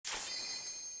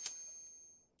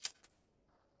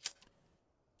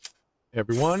Hey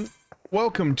everyone,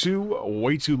 welcome to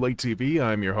Way Too Late TV.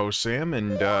 I'm your host Sam,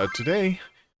 and today,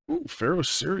 Pharos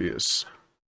Sirius.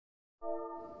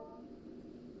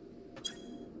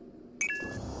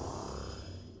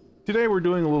 Today we're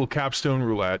doing a little capstone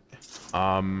roulette,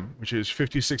 which is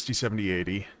 50, 60, 70,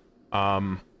 80.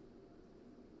 I'm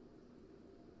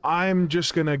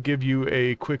just gonna give you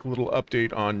a quick little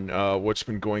update on what's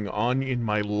been going on in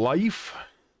my life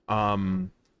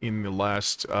in the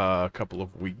last couple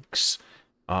of weeks.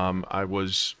 I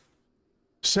was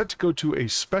set to go to a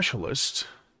specialist,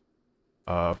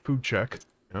 food check.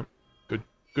 Yep,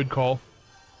 good call.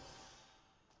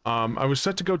 I was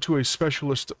set to go to a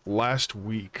specialist last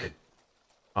week,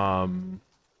 and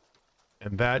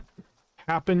that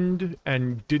happened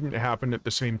and didn't happen at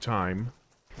the same time.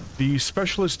 The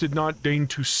specialist did not deign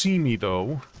to see me,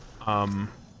 though.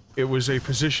 It was a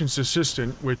physician's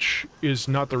assistant, which is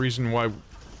not the reason why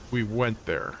we went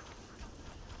there.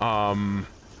 The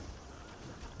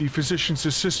physician's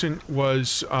assistant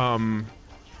was,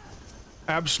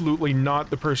 absolutely not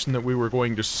the person that we were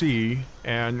going to see,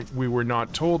 and we were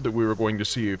not told that we were going to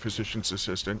see a physician's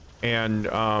assistant. And,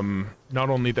 not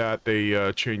only that,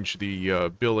 they, changed the,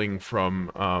 billing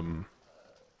from,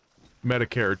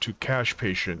 Medicare to cash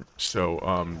patient,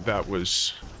 so, that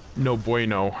was no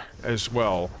bueno as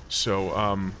well.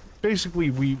 So, basically,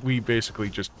 we basically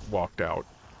just walked out,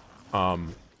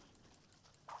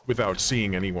 without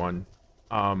seeing anyone.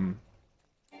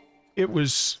 It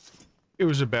was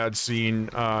a bad scene,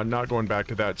 not going back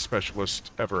to that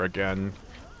specialist ever again.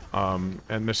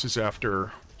 And this is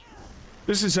after,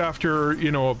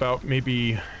 you know, about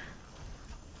maybe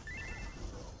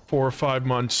 4 or 5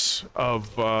 months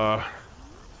of,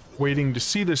 waiting to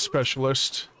see this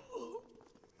specialist,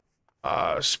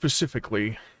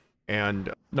 specifically,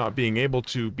 and not being able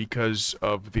to because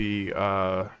of the,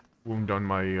 wound on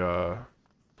my,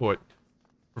 foot,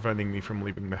 preventing me from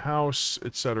leaving the house,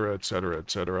 etc., etc.,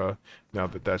 etc. Now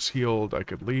that that's healed, I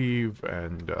could leave,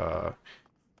 and,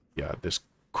 yeah, this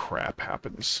crap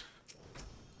happens.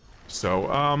 So,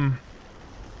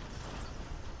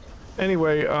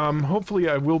 anyway, hopefully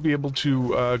I will be able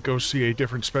to, go see a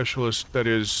different specialist that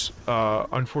is,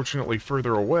 unfortunately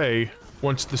further away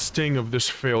once the sting of this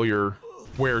failure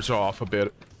wears off a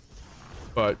bit.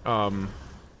 But,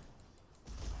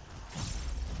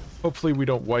 hopefully we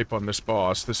don't wipe on this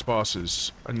boss. This boss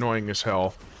is annoying as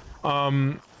hell.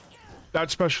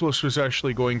 That specialist was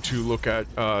actually going to look at,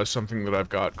 something that I've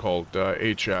got called,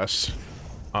 HS.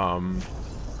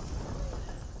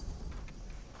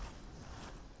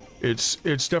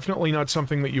 It's definitely not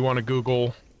something that you want to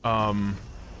Google.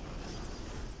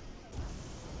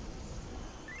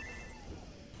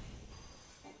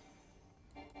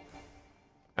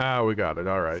 We got it,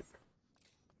 alright.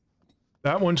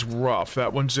 That one's rough.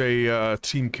 That one's a,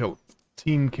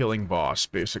 team-killing boss,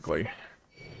 basically.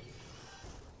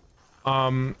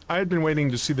 I had been waiting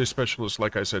to see this specialist,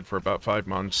 like I said, for about 5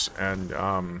 months,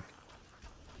 and,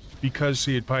 because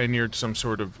he had pioneered some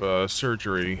sort of,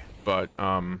 surgery, but,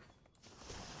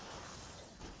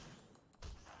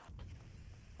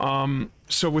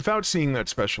 so without seeing that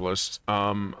specialist,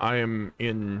 I am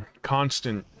in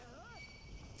constant,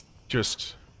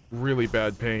 just really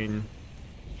bad pain.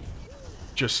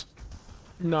 Just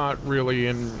not really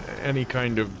in any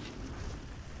kind of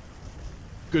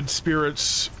good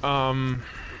spirits.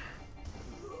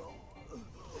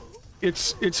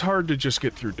 It's hard to just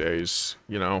get through days,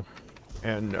 you know,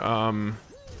 and, I'm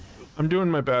doing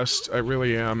my best, I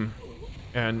really am,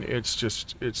 and it's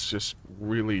just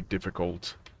really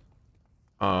difficult.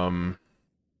 But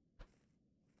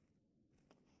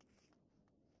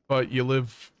you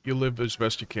live as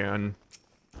best you can,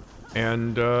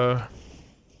 and,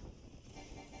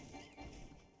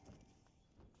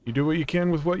 you do what you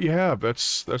can with what you have.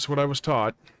 That's what I was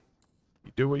taught.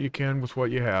 You do what you can with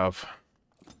what you have.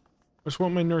 That's what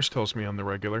my nurse tells me on the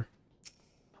regular.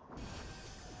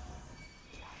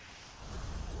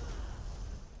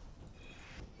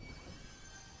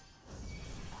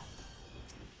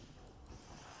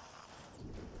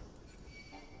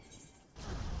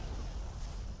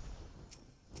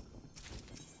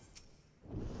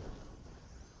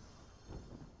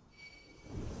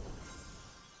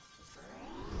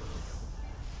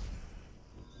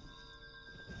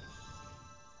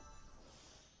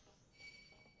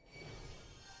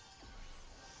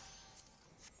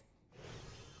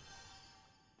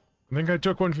 I think I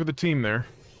took one for the team there.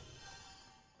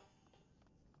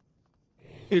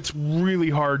 It's really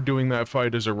hard doing that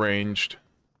fight as a ranged.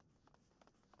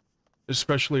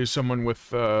 Especially as someone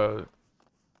with,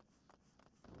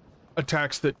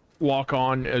 attacks that lock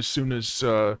on as soon as,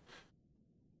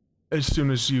 as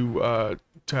soon as you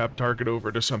tap target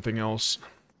over to something else.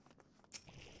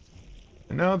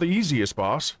 And now the easiest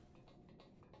boss.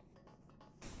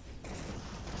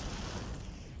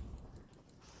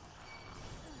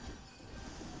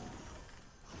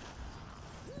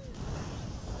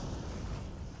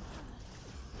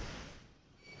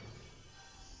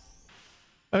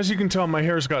 As you can tell, my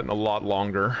hair's gotten a lot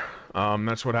longer.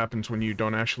 That's what happens when you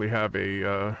don't actually have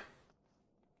a,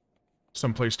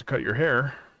 some place to cut your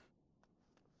hair.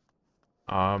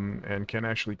 And can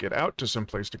actually get out to some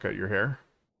place to cut your hair.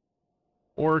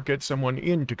 Or get someone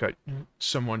in to cut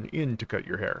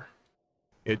your hair.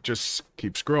 It just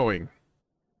keeps growing.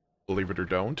 Believe it or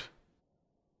don't.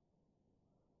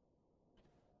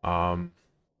 But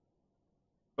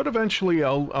eventually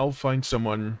I'll find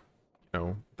someone, you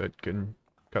know, that can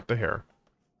cut the hair.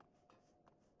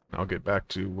 I'll get back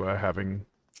to having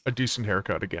a decent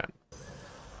haircut again.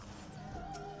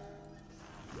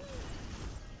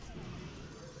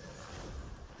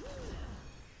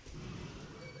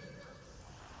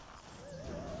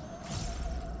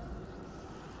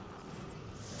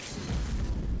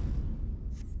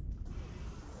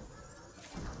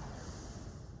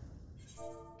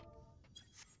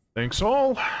 Thanks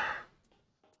all.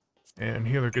 And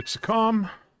healer gets the comm.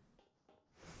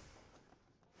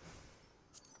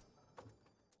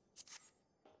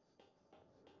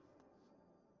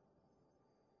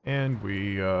 And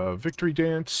we victory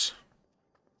dance.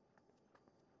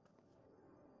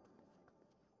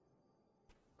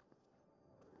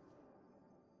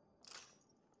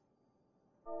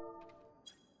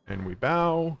 And we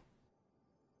bow.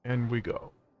 And we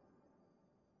go.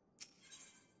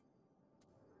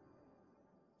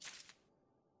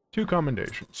 Two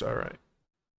commendations, alright.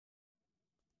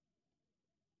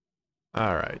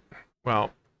 Alright.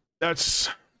 Well, that's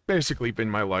basically been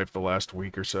my life the last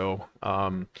week or so.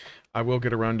 I will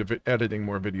get around to editing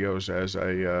more videos as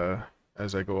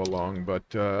I go along,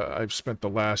 but I've spent the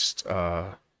last 2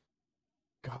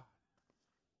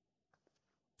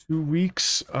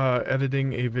 weeks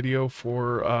editing a video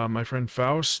for my friend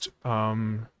Faust.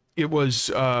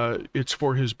 It's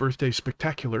for his birthday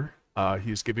spectacular.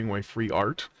 He's giving away free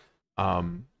art.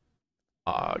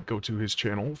 Go to his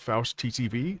channel, Faust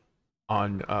TTV,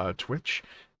 on Twitch,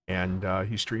 and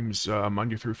he streams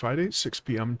Monday through Friday, 6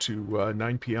 p.m. to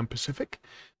 9 p.m. Pacific,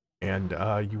 and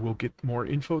you will get more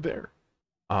info there.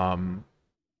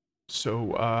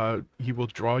 So he will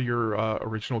draw your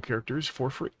original characters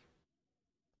for free.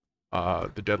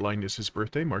 The deadline is his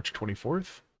birthday, March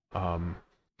 24th.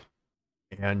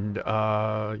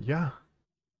 Yeah,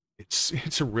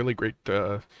 it's a really great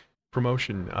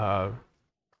promotion.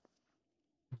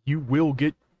 You will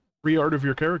get free art of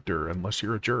your character unless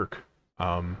you're a jerk.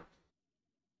 Yeah,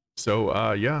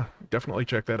 definitely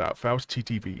check that out. Faust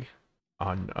TTV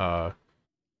on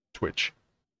Twitch.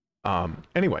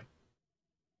 Anyway,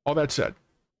 all that said,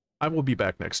 I will be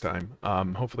back next time,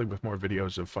 hopefully with more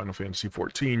videos of Final Fantasy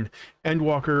XIV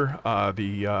Endwalker,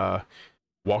 the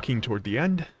walking toward the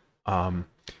end.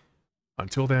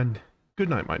 Until then, good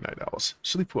night, my night owls.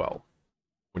 Sleep well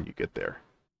when you get there.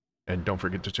 And don't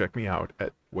forget to check me out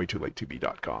at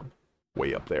waytooLateTV.com.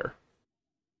 Way up there.